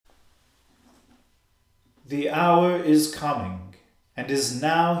The hour is coming, and is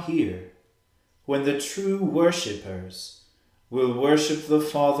now here, when the true worshippers will worship the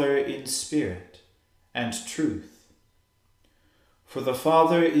Father in spirit and truth. For the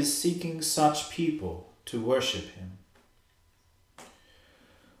Father is seeking such people to worship him.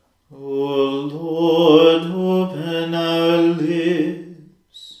 O Lord, open our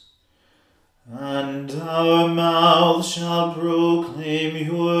lips, and our mouth shall proclaim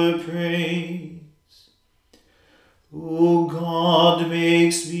your praise. O God,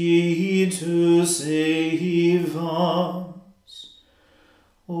 make speed to save us.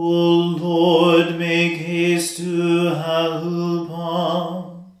 O Lord, make haste to help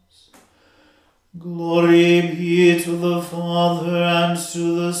us. Glory be to the Father, and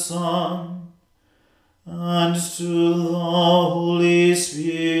to the Son, and to the Holy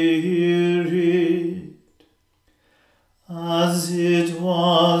Spirit, as it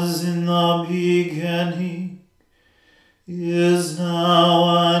was in the beginning, is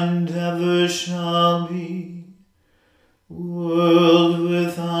now, and ever shall be, world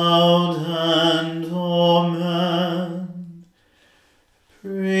without end. Amen.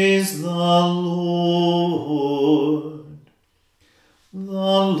 Praise the Lord. The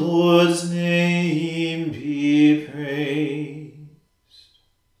Lord's name be praised.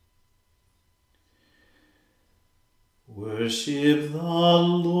 Worship the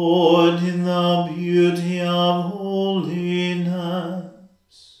Lord in the beauty of holiness.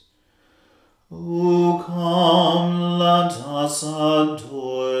 O come, let us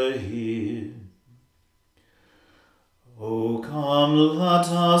adore him. O come, let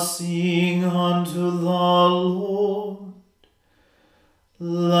us sing unto the Lord.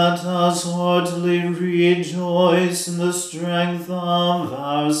 Let us heartily rejoice in the strength of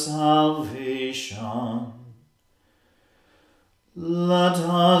our salvation. Let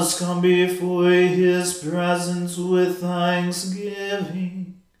us come before his presence with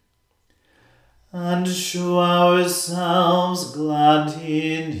thanksgiving, and show ourselves glad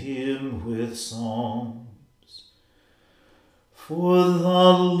in him with songs. For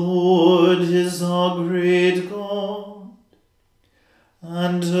the Lord is a great God,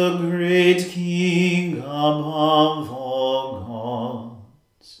 and a great King above all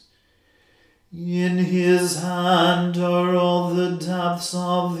gods. In his hand are all the depths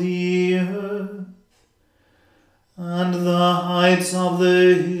of the earth, and the heights of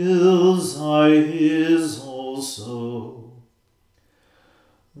the hills are his also.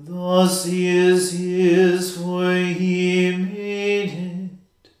 The sea is his, for he made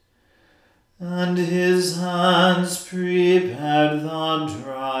it, and his hands prepared the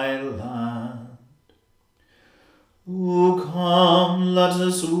dry land. O come, let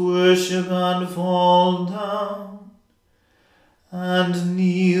us worship and fall down, and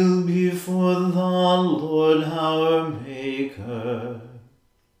kneel before the Lord our Maker.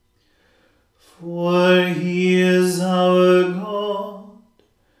 For he is our God,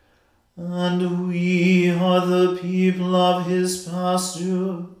 and we are the people of his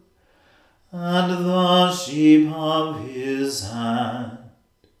pasture, and the sheep of his hand.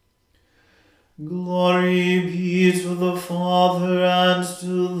 Glory be to the Father, and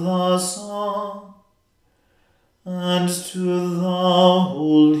to the Son, and to the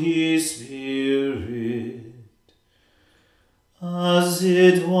Holy Spirit, as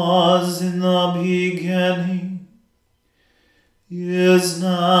it was in the beginning, is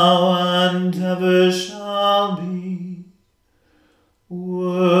now, and ever shall be,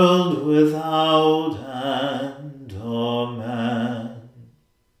 world without end. Amen.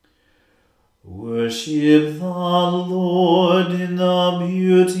 Worship the Lord in the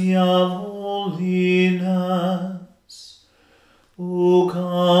beauty of holiness. O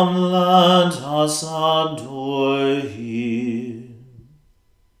come, let us adore him.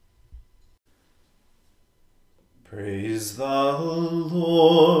 Praise the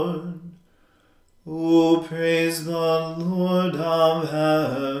Lord. O praise the Lord of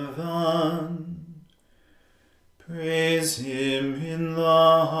heaven. Praise him in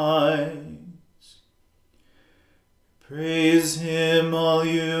the heights. Praise him, all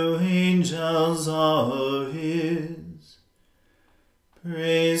you angels of his.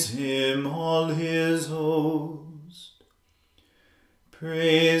 Praise him, all his host.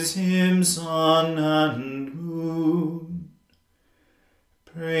 Praise him, sun and moon.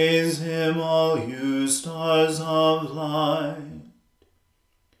 Praise him, all you stars of light.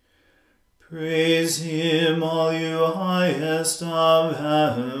 Praise him, all you highest of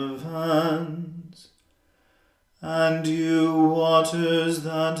heavens, and you waters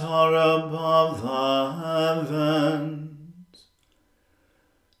that are above the heavens.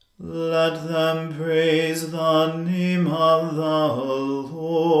 Let them praise the name of the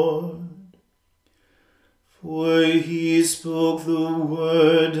Lord. For he spoke the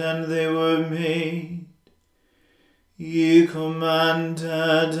word, and they were made. He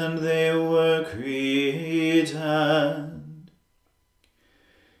commanded, and they were created.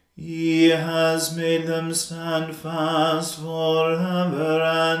 He has made them stand fast forever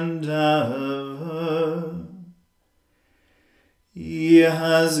and ever. He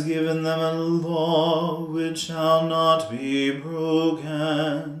has given them a law which shall not be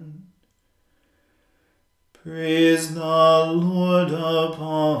broken. Praise the Lord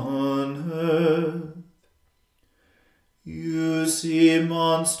upon earth. You sea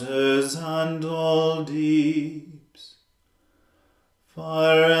monsters and all deeps,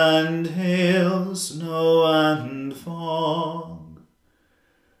 fire and hail, snow and fog,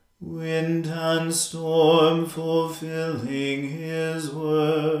 wind and storm fulfilling his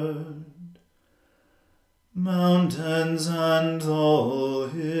word, mountains and all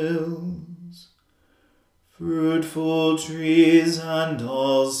hills, fruitful trees and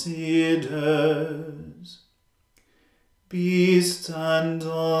all cedars, beasts and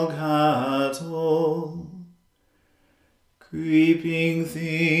all cattle, creeping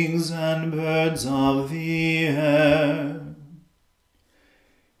things and birds of the air,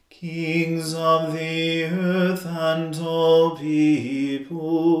 kings of the earth and all peoples,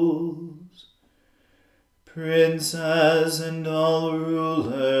 princes and all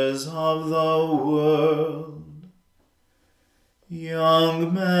rulers of the world,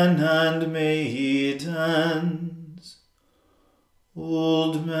 young men and maidens,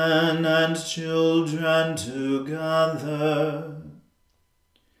 old men and children together.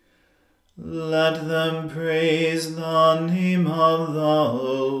 Let them praise the name of the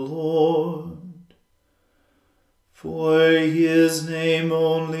Lord, for his name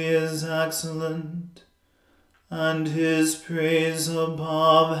only is excellent, and his praise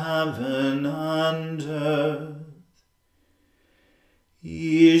above heaven and earth.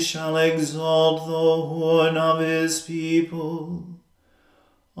 He shall exalt the horn of his people,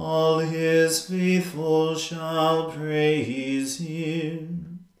 all his faithful shall praise him.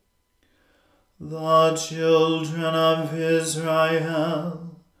 The children of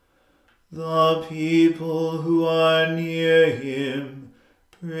Israel, the people who are near him,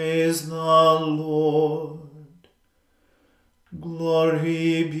 praise the Lord.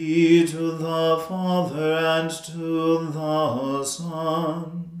 Glory be to the Father and to the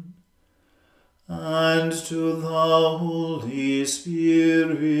Son and to the Holy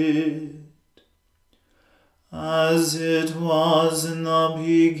Spirit, as it was in the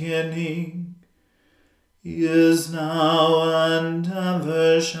beginning, is now, and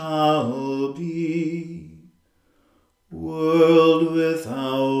ever shall be, world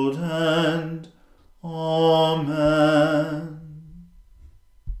without end. Amen.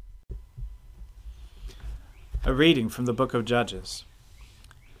 A reading from the book of Judges.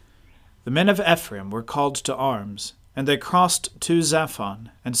 The men of Ephraim were called to arms, and they crossed to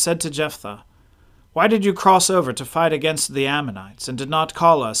Zaphon, and said to Jephthah, "Why did you cross over to fight against the Ammonites, and did not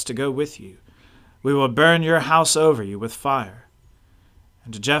call us to go with you? We will burn your house over you with fire."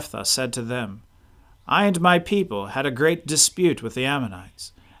 And Jephthah said to them, "I and my people had a great dispute with the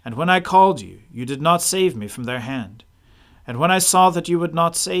Ammonites, and when I called you, you did not save me from their hand. And when I saw that you would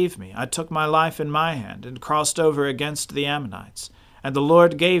not save me, I took my life in my hand and crossed over against the Ammonites, and the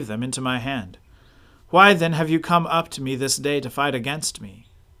Lord gave them into my hand. Why then have you come up to me this day to fight against me?"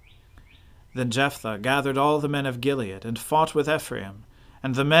 Then Jephthah gathered all the men of Gilead and fought with Ephraim.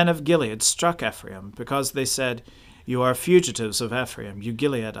 And the men of Gilead struck Ephraim, because they said, "You are fugitives of Ephraim, you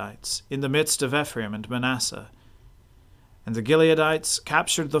Gileadites, in the midst of Ephraim and Manasseh." And the Gileadites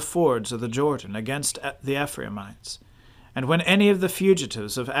captured the fords of the Jordan against the Ephraimites. And when any of the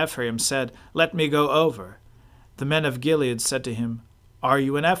fugitives of Ephraim said, "Let me go over," the men of Gilead said to him, "Are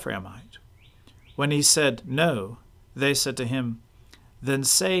you an Ephraimite?" When he said, "No," they said to him, "Then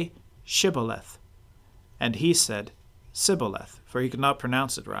say Shibboleth." And he said, Sibboleth, for he could not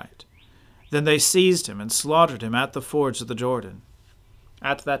pronounce it right. Then they seized him and slaughtered him at the fords of the Jordan.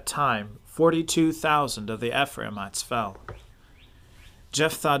 At that time 42,000 of the Ephraimites fell.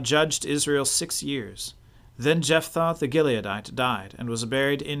 Jephthah judged Israel 6 years. Then Jephthah the Gileadite died, and was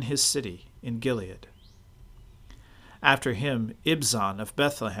buried in his city in Gilead. After him Ibzan of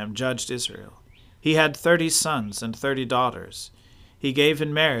Bethlehem judged Israel. He had 30 sons and 30 daughters. He gave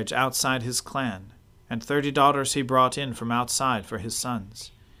in marriage outside his clan, and 30 daughters he brought in from outside for his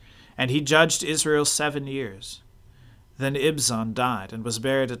sons. And he judged Israel 7 years. Then Ibzan died, and was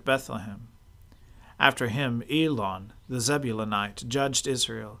buried at Bethlehem. After him Elon the Zebulunite judged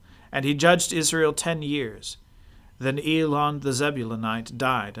Israel, and he judged Israel 10 years. Then Elon the Zebulunite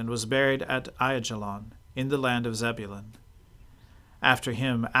died and was buried at Aijalon in the land of Zebulun. After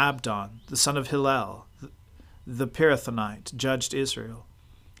him Abdon the son of Hillel the Pirathonite judged Israel.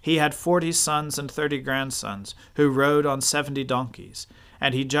 He had 40 sons and 30 grandsons, who rode on 70 donkeys,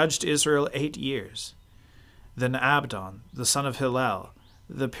 and he judged Israel 8 years. Then Abdon the son of Hillel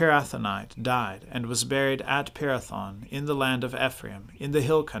the Pirathonite died and was buried at Pirathon in the land of Ephraim, in the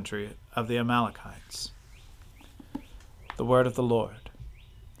hill country of the Amalekites. The word of the Lord.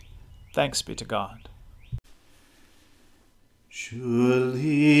 Thanks be to God.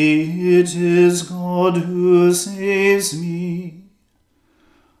 Surely it is God who saves me.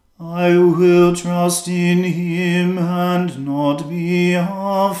 I will trust in him and not be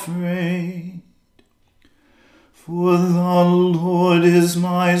afraid. For the Lord is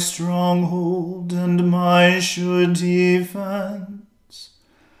my stronghold and my sure defense,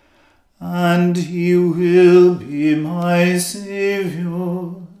 and he will be my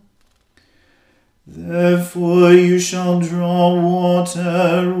Saviour. Therefore you shall draw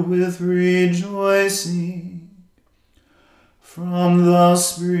water with rejoicing from the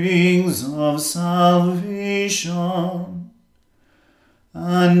springs of salvation.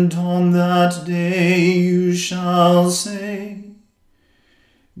 And on that day you shall say,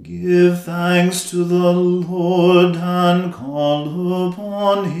 Give thanks to the Lord and call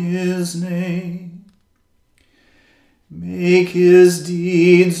upon his name. Make his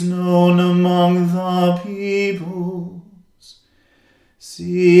deeds known among the peoples.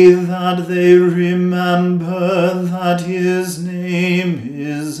 See that they remember that his name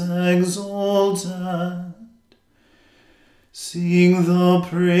is exalted. Sing the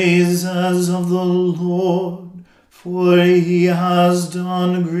praises of the Lord, for he has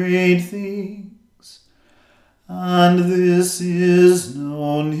done great things, and this is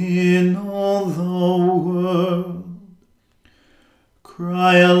known in all the world.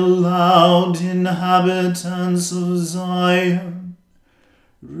 Cry aloud, inhabitants of Zion,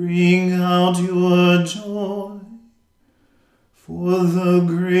 ring out your joy, for the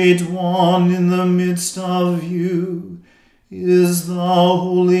great one in the midst of you is the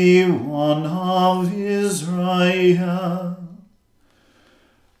Holy One of Israel.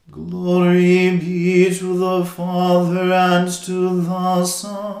 Glory be to the Father and to the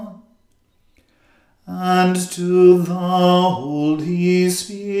Son and to the Holy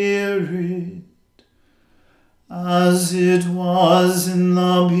Spirit, as it was in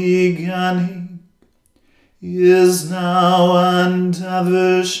the beginning, is now, and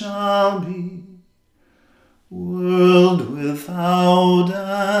ever shall be, world without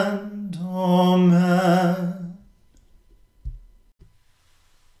end. Amen.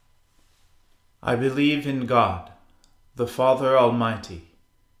 I believe in God, the Father Almighty,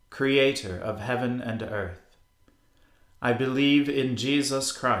 Creator of heaven and earth. I believe in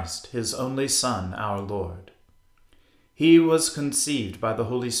Jesus Christ, his only Son, our Lord. He was conceived by the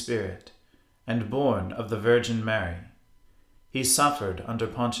Holy Spirit and born of the Virgin Mary. He suffered under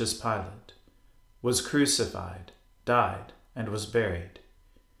Pontius Pilate, was crucified, died, and was buried.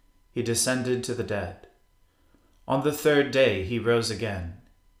 He descended to the dead. On the third day he rose again.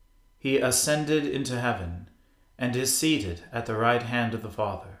 He ascended into heaven, and is seated at the right hand of the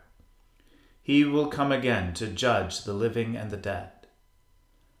Father. He will come again to judge the living and the dead.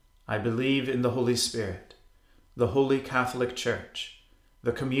 I believe in the Holy Spirit, the Holy Catholic Church,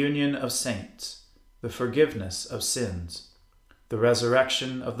 the communion of saints, the forgiveness of sins, the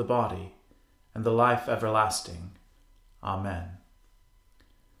resurrection of the body, and the life everlasting. Amen.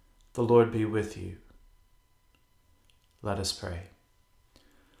 The Lord be with you. Let us pray.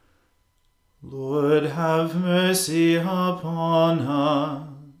 Lord, have mercy upon us.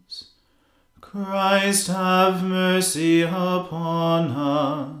 Christ, have mercy upon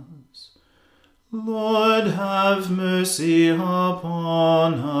us. Lord, have mercy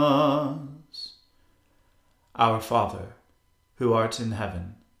upon us. Our Father, who art in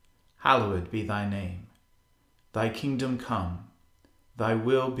heaven, hallowed be thy name. Thy kingdom come, thy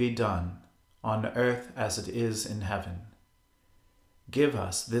will be done, on earth as it is in heaven. Give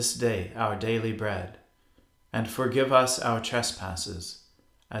us this day our daily bread, and forgive us our trespasses,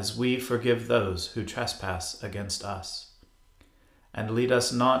 as we forgive those who trespass against us. And lead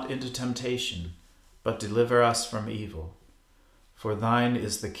us not into temptation, but deliver us from evil. For thine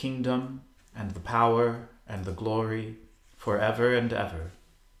is the kingdom, and the power, and the glory, forever and ever.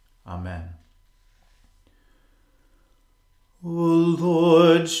 Amen. O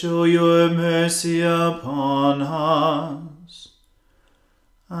Lord, show your mercy upon us,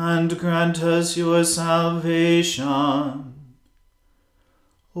 and grant us your salvation.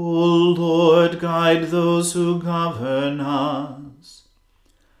 O Lord, guide those who govern us,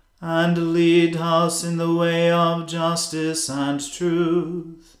 and lead us in the way of justice and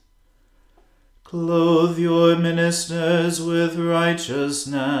truth. Clothe your ministers with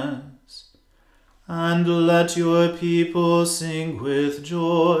righteousness, and let your people sing with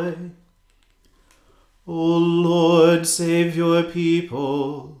joy. O Lord, save your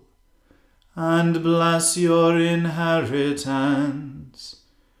people, and bless your inheritance.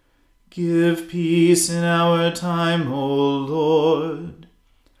 Give peace in our time, O Lord,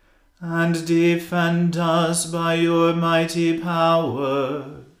 and defend us by your mighty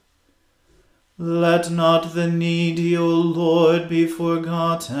power. Let not the needy, O Lord, be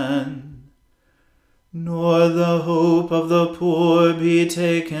forgotten, nor the hope of the poor be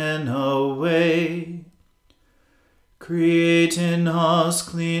taken away. Create in us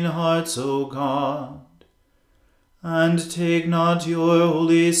clean hearts, O God, and take not your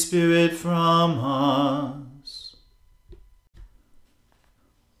Holy Spirit from us.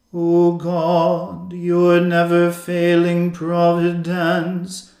 O God, your never-failing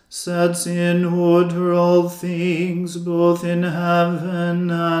providence sets in order all things, both in heaven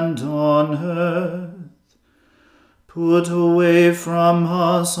and on earth. Put away from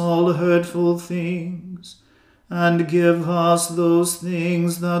us all hurtful things, and give us those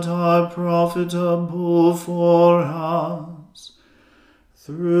things that are profitable for us.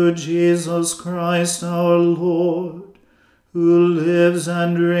 Through Jesus Christ our Lord, who lives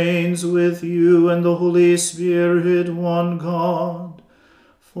and reigns with you and the Holy Spirit, one God,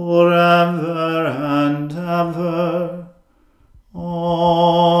 forever and ever.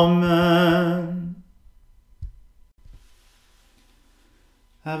 Amen.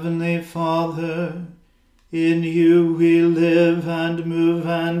 Heavenly Father, in you we live and move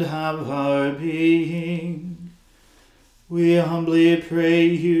and have our being. We humbly pray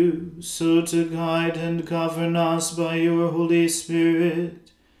you so to guide and govern us by your Holy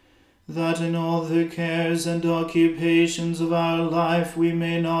Spirit, that in all the cares and occupations of our life we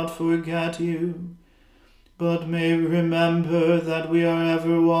may not forget you, but may remember that we are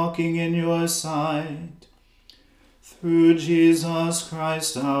ever walking in your sight. Through Jesus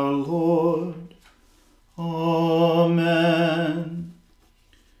Christ our Lord. Amen.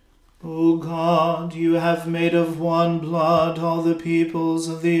 O God, you have made of one blood all the peoples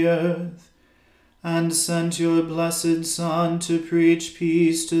of the earth, and sent your blessed Son to preach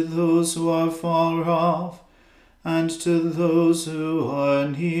peace to those who are far off, and to those who are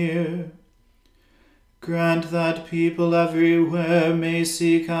near. Grant that people everywhere may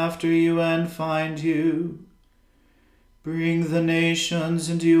seek after you and find you. Bring the nations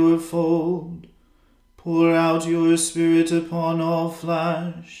into your fold. Pour out your Spirit upon all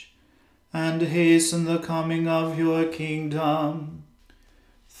flesh, and hasten the coming of your kingdom.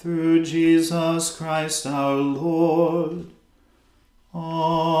 Through Jesus Christ our Lord.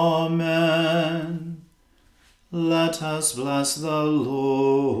 Amen. Let us bless the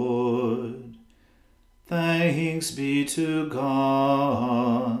Lord. Thanks be to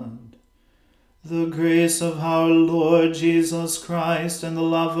God. The grace of our Lord Jesus Christ and the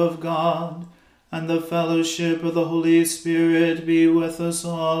love of God and the fellowship of the Holy Spirit be with us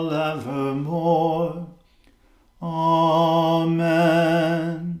all evermore. Amen.